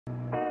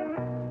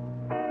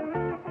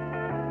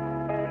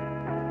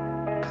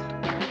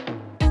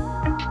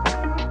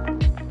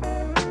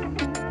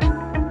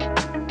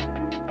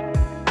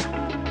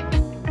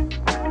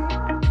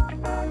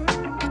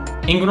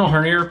Inguinal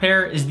hernia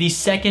repair is the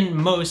second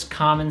most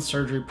common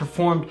surgery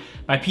performed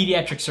by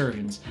pediatric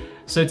surgeons.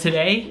 So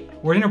today,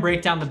 we're going to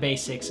break down the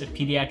basics of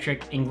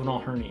pediatric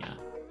inguinal hernia.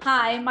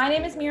 Hi, my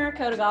name is Meera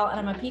Kotagal and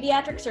I'm a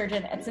pediatric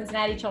surgeon at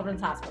Cincinnati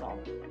Children's Hospital.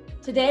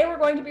 Today we're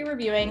going to be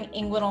reviewing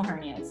inguinal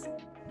hernias.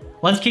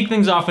 Let's kick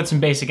things off with some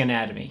basic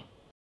anatomy.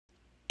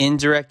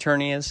 Indirect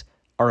hernias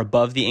are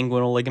above the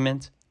inguinal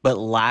ligament, but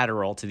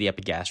lateral to the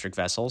epigastric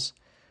vessels.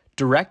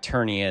 Direct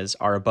hernias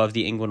are above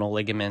the inguinal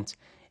ligament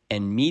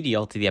and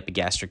medial to the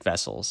epigastric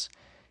vessels.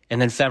 And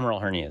then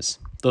femoral hernias,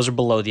 those are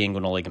below the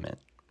inguinal ligament.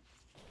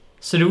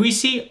 So do we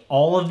see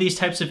all of these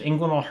types of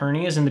inguinal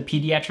hernias in the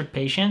pediatric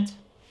patient?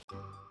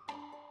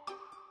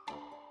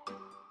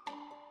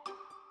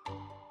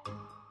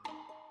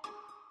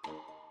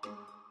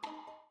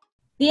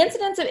 The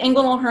incidence of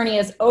inguinal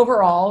hernias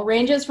overall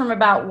ranges from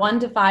about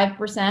 1 to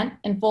 5%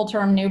 in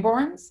full-term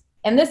newborns,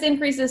 and this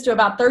increases to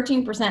about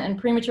 13% in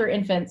premature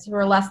infants who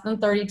are less than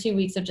 32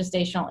 weeks of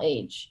gestational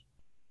age.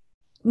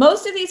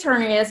 Most of these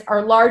hernias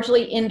are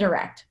largely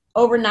indirect,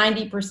 over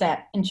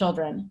 90% in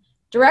children.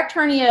 Direct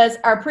hernias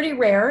are pretty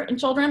rare in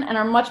children and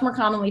are much more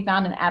commonly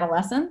found in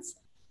adolescents.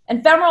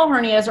 And femoral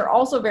hernias are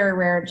also very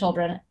rare in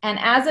children, and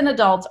as in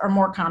adults are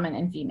more common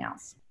in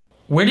females.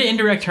 Where do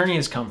indirect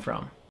hernias come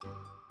from?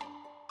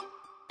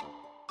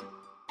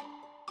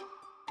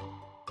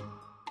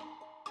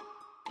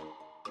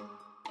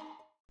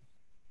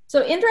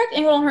 So indirect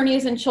inguinal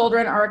hernias in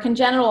children are a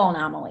congenital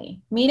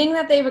anomaly, meaning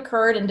that they've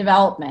occurred in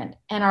development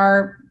and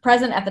are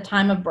present at the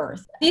time of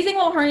birth. These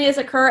inguinal hernias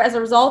occur as a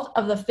result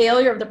of the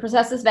failure of the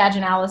processus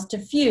vaginalis to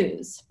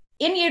fuse.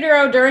 In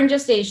utero during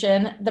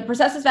gestation, the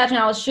processus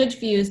vaginalis should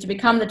fuse to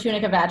become the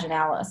tunica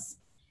vaginalis.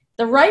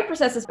 The right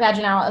processus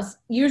vaginalis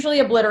usually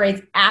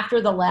obliterates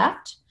after the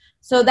left,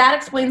 so that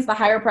explains the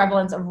higher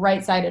prevalence of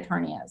right-sided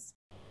hernias.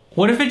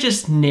 What if it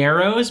just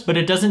narrows, but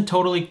it doesn't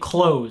totally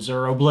close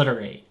or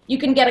obliterate? You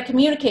can get a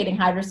communicating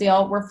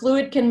hydrocele where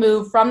fluid can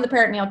move from the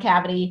peritoneal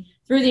cavity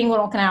through the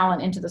inguinal canal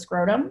and into the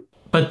scrotum.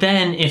 But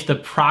then if the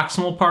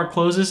proximal part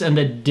closes and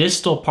the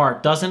distal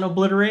part doesn't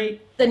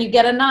obliterate? Then you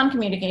get a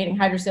non-communicating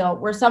hydrocele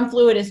where some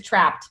fluid is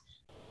trapped.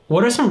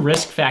 What are some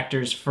risk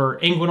factors for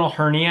inguinal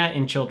hernia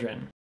in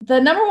children? The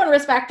number one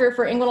risk factor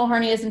for inguinal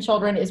hernias in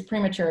children is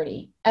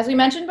prematurity. As we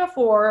mentioned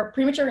before,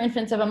 premature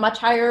infants have a much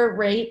higher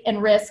rate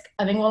and risk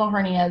of inguinal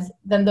hernias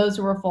than those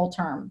who are full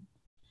term.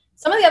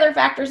 Some of the other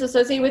factors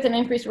associated with an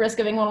increased risk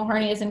of inguinal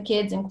hernias in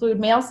kids include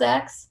male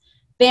sex,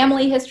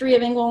 family history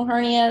of inguinal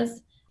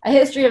hernias, a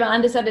history of an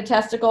undescended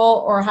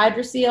testicle or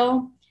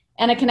hydrocele,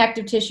 and a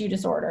connective tissue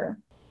disorder.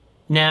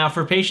 Now,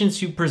 for patients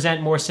who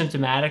present more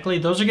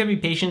symptomatically, those are going to be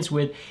patients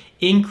with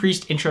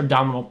increased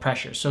intra-abdominal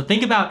pressure. So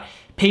think about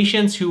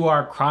patients who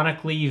are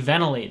chronically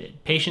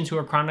ventilated, patients who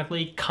are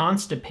chronically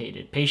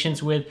constipated,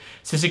 patients with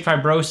cystic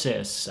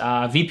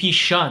fibrosis, VP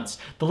shunts,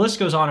 the list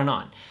goes on and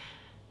on.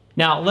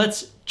 Now,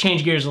 let's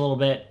change gears a little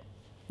bit.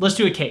 Let's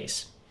do a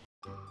case.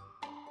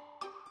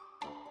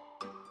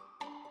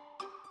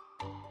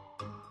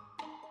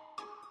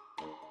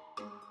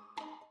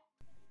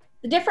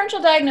 The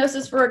differential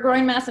diagnosis for a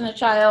groin mass in a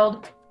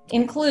child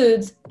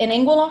includes an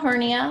inguinal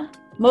hernia,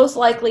 most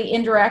likely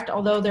indirect,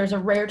 although there's a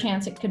rare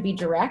chance it could be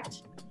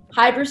direct,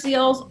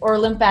 hydroceles, or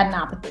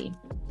lymphadenopathy.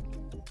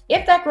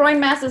 If that groin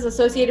mass is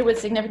associated with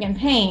significant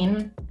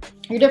pain,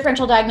 your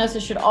differential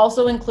diagnosis should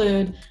also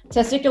include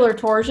testicular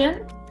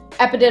torsion,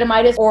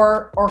 epididymitis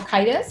or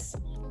orchitis,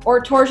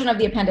 or torsion of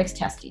the appendix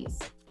testes.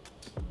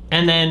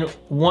 And then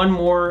one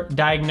more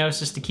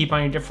diagnosis to keep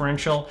on your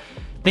differential.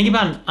 Think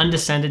about an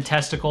undescended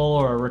testicle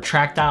or a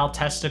retractile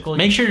testicle.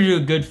 Make sure to do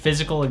a good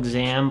physical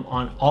exam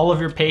on all of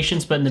your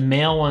patients, but in the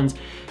male ones,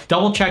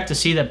 double check to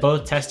see that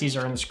both testes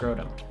are in the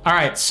scrotum. All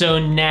right, so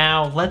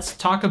now let's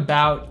talk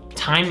about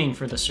timing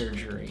for the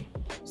surgery.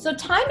 So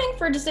timing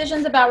for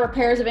decisions about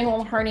repairs of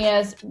inguinal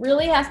hernias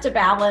really has to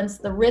balance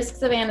the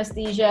risks of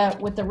anesthesia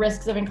with the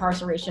risks of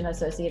incarceration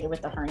associated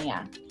with the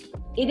hernia.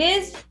 It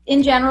is,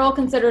 in general,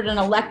 considered an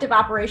elective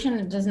operation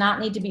and does not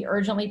need to be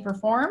urgently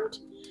performed.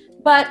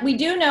 But we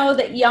do know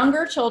that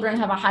younger children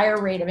have a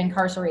higher rate of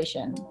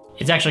incarceration.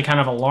 It's actually kind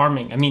of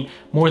alarming. I mean,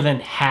 more than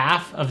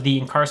half of the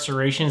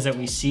incarcerations that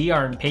we see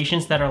are in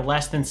patients that are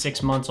less than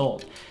 6 months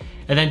old.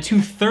 And then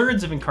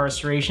 2/3 of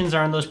incarcerations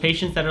are in those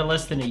patients that are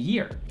less than a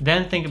year.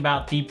 Then think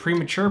about the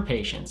premature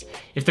patients.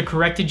 If the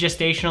corrected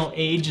gestational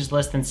age is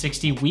less than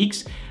 60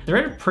 weeks, they're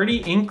at a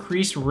pretty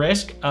increased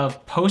risk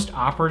of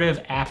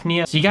post-operative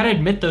apnea. So you gotta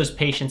admit those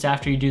patients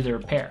after you do the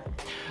repair.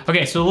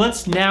 Okay, so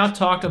let's now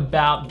talk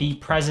about the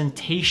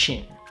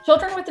presentation.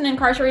 Children with an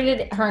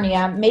incarcerated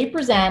hernia may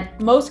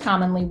present most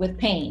commonly with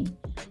pain,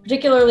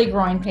 particularly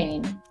groin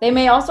pain. They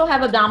may also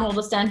have abdominal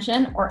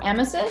distension or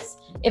emesis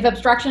if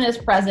obstruction is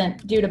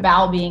present due to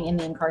bowel being in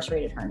the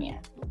incarcerated hernia.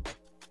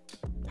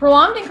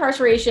 Prolonged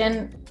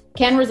incarceration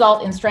can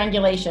result in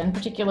strangulation,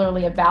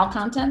 particularly of bowel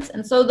contents,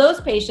 and so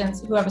those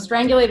patients who have a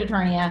strangulated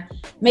hernia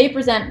may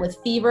present with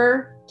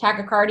fever,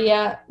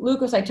 tachycardia,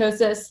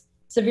 leukocytosis,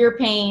 severe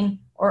pain,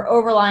 or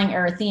overlying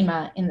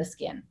erythema in the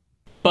skin.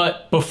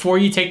 But before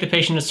you take the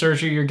patient to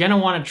surgery, you're gonna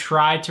wanna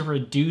try to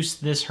reduce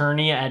this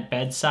hernia at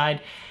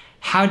bedside.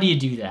 How do you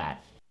do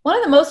that? One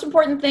of the most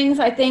important things,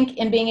 I think,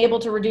 in being able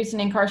to reduce an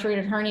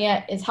incarcerated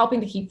hernia is helping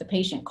to keep the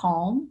patient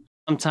calm.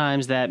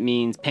 Sometimes that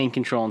means pain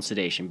control and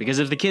sedation, because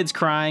if the kid's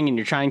crying and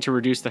you're trying to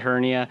reduce the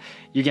hernia,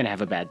 you're gonna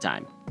have a bad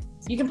time.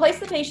 You can place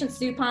the patient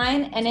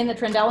supine and in the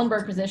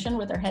Trendelenburg position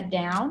with their head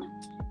down.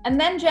 And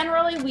then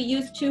generally we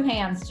use 2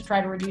 hands to try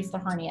to reduce the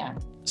hernia.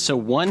 So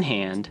one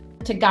hand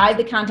To guide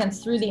the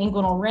contents through the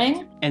inguinal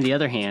ring, and the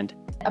other hand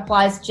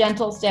applies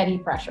gentle, steady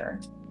pressure.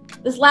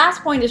 This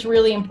last point is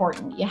really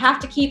important. You have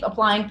to keep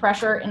applying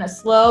pressure in a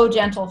slow,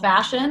 gentle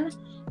fashion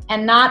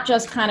and not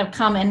just kind of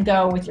come and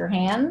go with your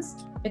hands,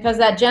 because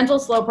that gentle,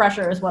 slow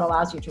pressure is what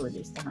allows you to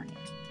reduce the hernia.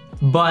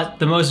 But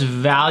the most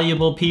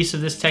valuable piece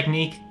of this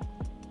technique,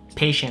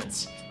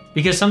 patience.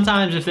 Because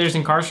sometimes if there's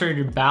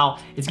incarcerated bowel,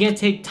 it's gonna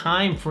take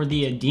time for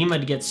the edema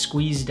to get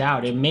squeezed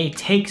out. It may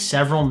take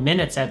several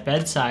minutes at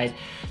bedside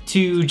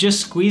to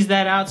just squeeze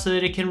that out so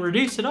that it can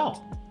reduce it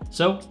all.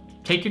 So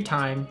take your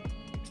time,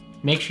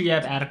 make sure you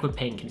have adequate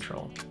pain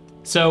control.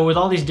 So with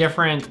all these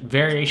different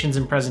variations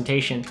in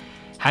presentation,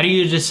 how do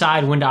you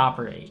decide when to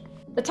operate?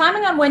 The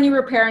timing on when you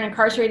repair an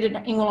incarcerated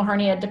inguinal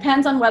hernia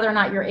depends on whether or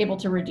not you're able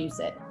to reduce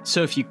it.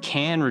 So if you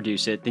can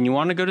reduce it, then you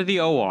want to go to the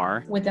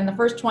OR within the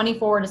first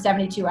 24 to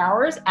 72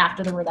 hours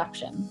after the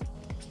reduction.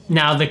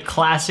 Now, the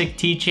classic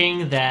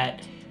teaching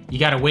that you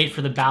got to wait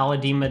for the bowel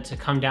edema to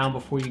come down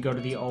before you go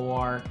to the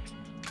OR,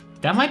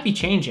 that might be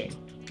changing.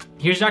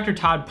 Here's Dr.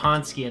 Todd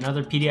Ponsky,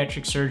 another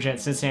pediatric surgeon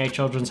at Cincinnati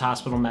Children's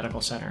Hospital Medical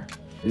Center.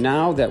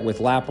 Now that with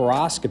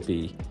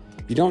laparoscopy,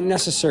 you don't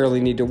necessarily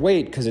need to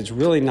wait because it's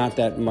really not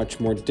that much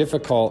more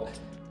difficult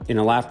in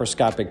a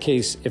laparoscopic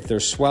case if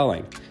there's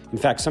swelling. In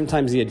fact,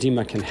 sometimes the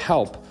edema can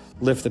help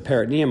lift the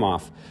peritoneum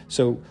off.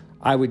 So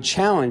I would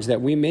challenge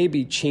that we may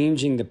be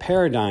changing the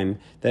paradigm,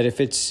 that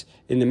if it's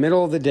in the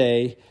middle of the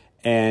day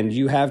and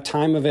you have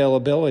time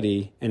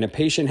availability and a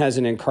patient has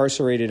an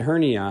incarcerated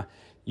hernia,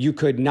 you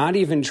could not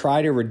even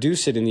try to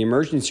reduce it in the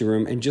emergency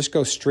room and just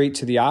go straight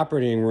to the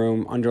operating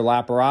room under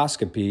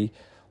laparoscopy,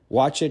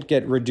 watch it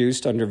get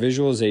reduced under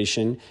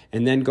visualization,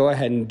 and then go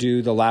ahead and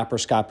do the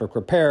laparoscopic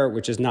repair,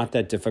 which is not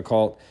that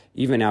difficult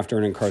even after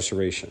an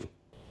incarceration.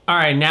 All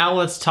right, now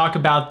let's talk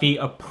about the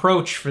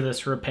approach for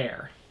this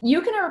repair.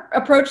 You can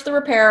approach the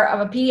repair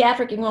of a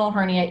pediatric inguinal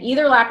hernia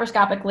either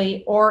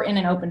laparoscopically or in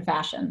an open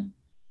fashion.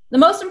 The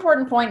most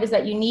important point is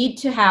that you need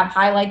to have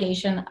high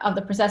ligation of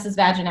the processus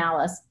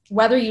vaginalis,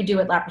 whether you do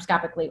it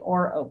laparoscopically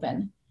or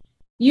open.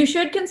 You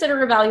should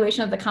consider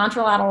evaluation of the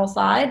contralateral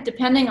side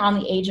depending on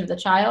the age of the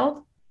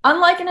child.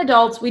 Unlike in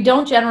adults, we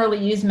don't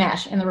generally use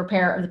mesh in the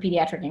repair of the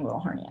pediatric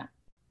inguinal hernia.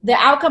 The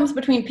outcomes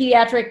between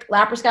pediatric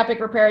laparoscopic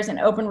repairs and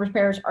open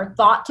repairs are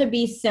thought to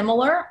be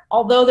similar,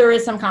 although there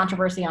is some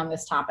controversy on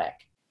this topic.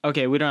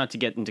 Okay, we don't have to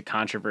get into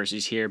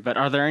controversies here, but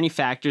are there any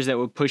factors that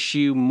would push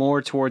you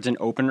more towards an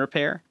open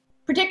repair?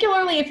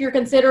 Particularly if you're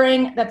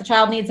considering that the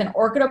child needs an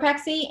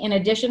orchidopexy in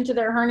addition to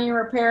their hernia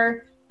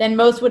repair, then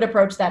most would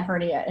approach that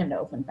hernia in an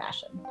open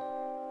fashion.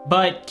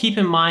 But keep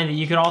in mind that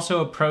you could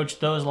also approach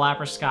those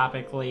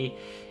laparoscopically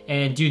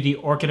and do the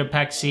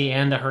orchidopexy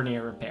and the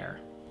hernia repair.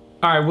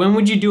 All right, when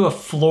would you do a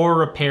floor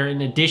repair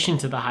in addition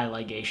to the high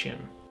ligation?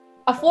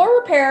 A floor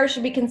repair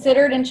should be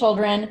considered in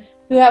children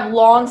who have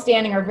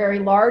long-standing or very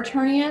large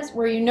hernias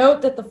where you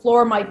note that the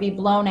floor might be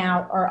blown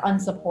out or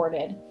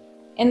unsupported.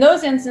 In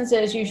those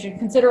instances, you should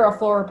consider a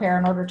floor repair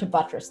in order to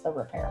buttress the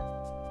repair.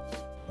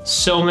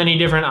 So many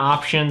different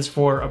options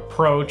for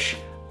approach,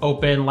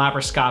 open,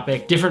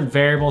 laparoscopic, different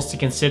variables to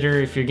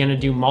consider if you're gonna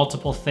do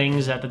multiple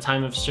things at the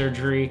time of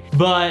surgery.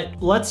 But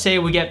let's say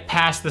we get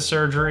past the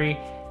surgery,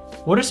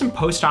 what are some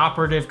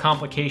post-operative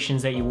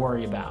complications that you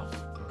worry about?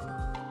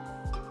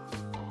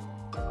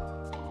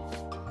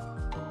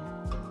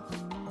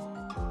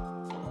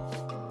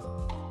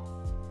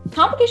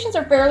 Complications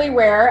are fairly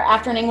rare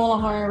after an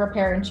inguinal hernia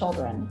repair in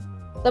children.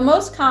 The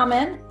most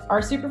common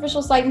are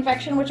superficial site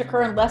infection, which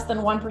occur in less than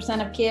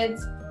 1% of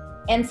kids,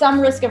 and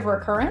some risk of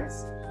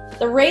recurrence.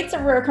 The rates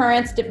of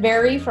recurrence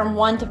vary from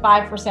 1 to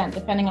 5%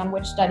 depending on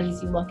which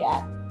studies you look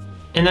at.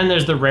 And then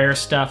there's the rare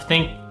stuff.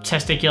 Think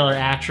testicular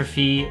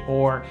atrophy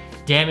or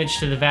damage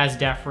to the vas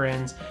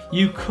deferens.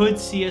 You could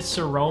see a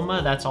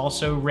seroma, that's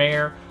also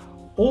rare,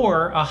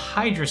 or a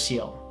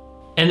hydrocele.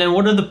 And then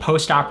what are the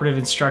post-operative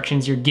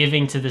instructions you're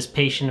giving to this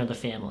patient or the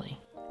family?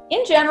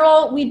 In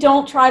general, we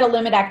don't try to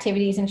limit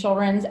activities in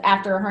children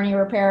after a hernia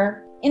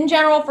repair. In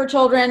general, for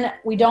children,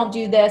 we don't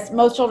do this.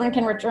 Most children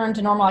can return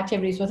to normal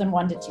activities within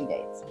 1 to 2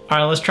 days. All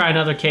right, let's try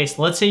another case.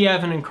 Let's say you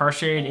have an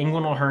incarcerated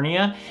inguinal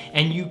hernia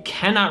and you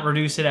cannot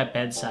reduce it at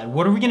bedside.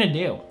 What are we gonna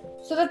do?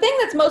 So the thing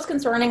that's most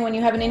concerning when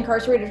you have an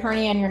incarcerated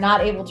hernia and you're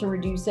not able to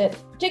reduce it,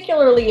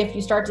 particularly if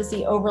you start to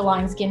see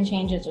overlying skin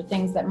changes or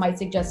things that might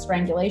suggest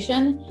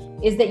strangulation,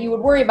 is that you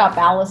would worry about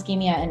bowel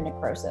ischemia and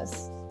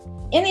necrosis.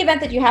 In the event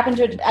that you happen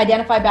to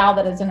identify bowel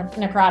that is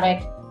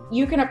necrotic,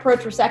 you can approach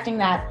resecting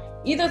that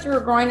either through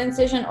a groin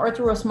incision or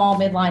through a small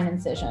midline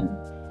incision.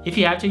 If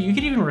you have to, you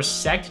could even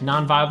resect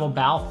non-viable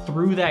bowel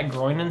through that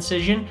groin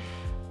incision.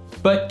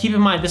 But keep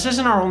in mind, this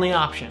isn't our only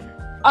option.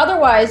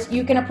 Otherwise,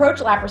 you can approach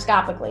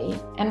laparoscopically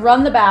and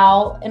run the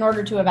bowel in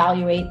order to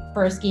evaluate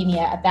for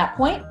ischemia at that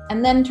point,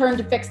 and then turn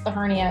to fix the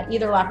hernia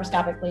either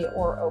laparoscopically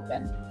or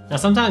open. Now,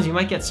 sometimes you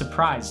might get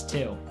surprised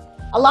too.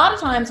 A lot of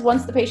times,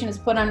 once the patient is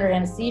put under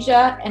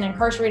anesthesia, an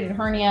incarcerated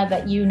hernia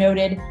that you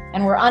noted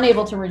and were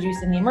unable to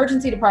reduce in the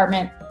emergency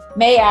department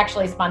may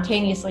actually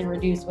spontaneously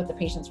reduce with the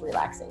patient's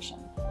relaxation.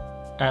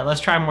 All right, let's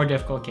try a more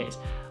difficult case.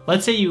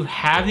 Let's say you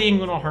have the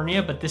inguinal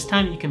hernia, but this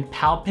time you can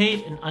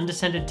palpate an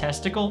undescended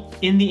testicle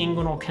in the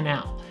inguinal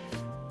canal.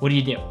 What do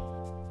you do?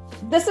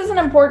 This is an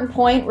important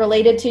point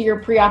related to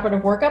your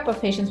preoperative workup of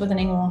patients with an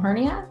inguinal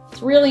hernia.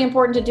 It's really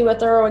important to do a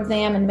thorough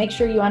exam and make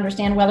sure you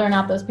understand whether or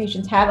not those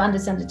patients have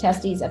undescended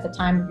testes at the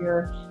time of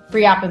your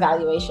pre-op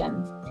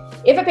evaluation.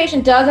 If a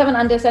patient does have an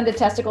undescended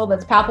testicle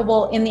that's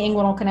palpable in the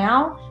inguinal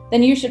canal,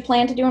 then you should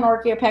plan to do an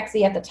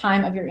orchiopexy at the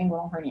time of your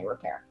inguinal hernia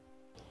repair.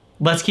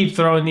 Let's keep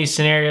throwing these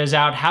scenarios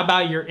out. How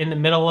about you're in the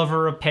middle of a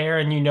repair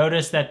and you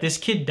notice that this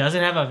kid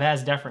doesn't have a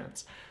vas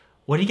deferens?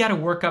 What do you got to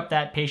work up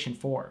that patient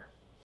for?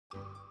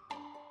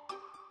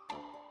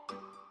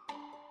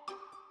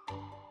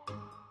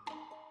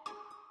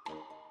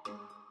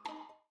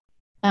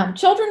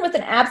 Children with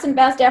an absent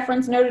vas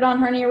deferens noted on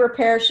hernia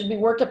repair should be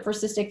worked up for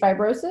cystic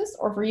fibrosis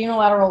or for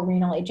unilateral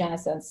renal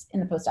agenesis in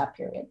the post-op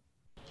period.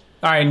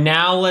 All right,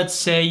 now let's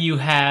say you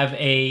have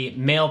a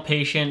male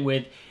patient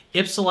with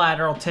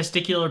ipsilateral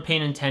testicular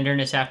pain and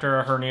tenderness after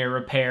a hernia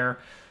repair.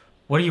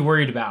 What are you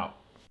worried about?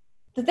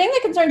 The thing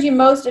that concerns you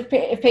most if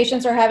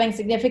patients are having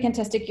significant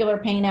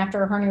testicular pain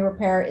after a hernia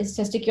repair is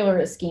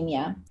testicular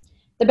ischemia.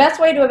 The best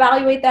way to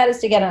evaluate that is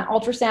to get an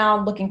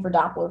ultrasound looking for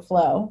Doppler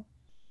flow.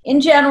 In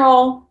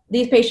general,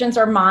 these patients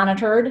are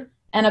monitored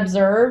and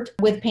observed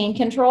with pain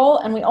control,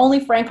 and we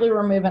only frankly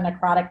remove a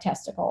necrotic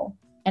testicle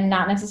and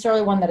not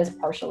necessarily one that is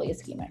partially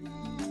ischemic.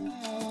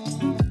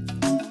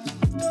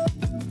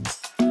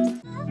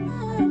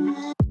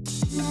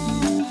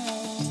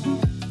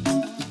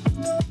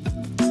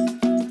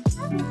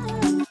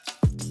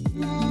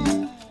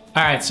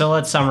 All right, so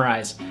let's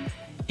summarize.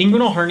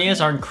 Inguinal hernias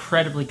are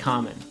incredibly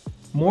common,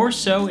 more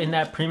so in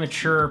that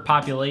premature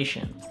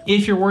population.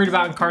 If you're worried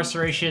about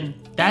incarceration,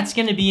 that's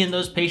gonna be in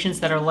those patients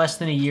that are less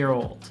than a year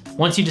old.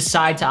 Once you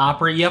decide to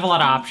operate, you have a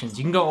lot of options.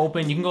 You can go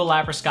open, you can go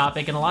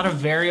laparoscopic, and a lot of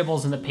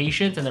variables in the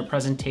patient and their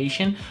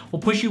presentation will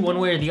push you one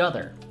way or the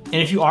other. And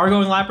if you are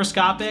going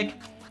laparoscopic,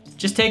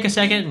 just take a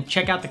second and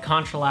check out the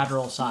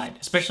contralateral side,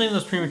 especially in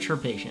those premature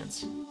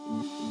patients.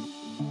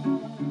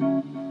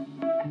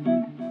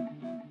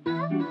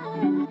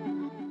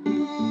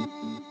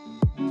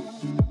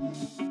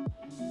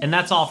 And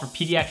that's all for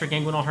pediatric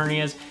inguinal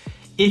hernias.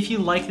 If you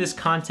like this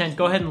content,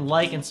 go ahead and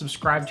like and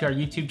subscribe to our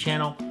YouTube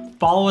channel.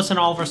 Follow us on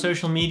all of our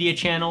social media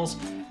channels,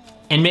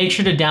 and make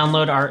sure to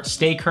download our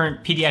Stay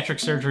Current Pediatric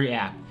Surgery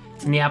app.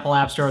 It's in the Apple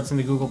App Store, it's in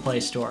the Google Play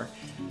Store.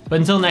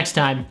 But until next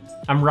time,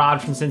 I'm Rod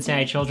from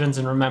Cincinnati Children's,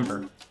 and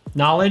remember,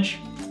 knowledge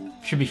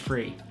should be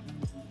free.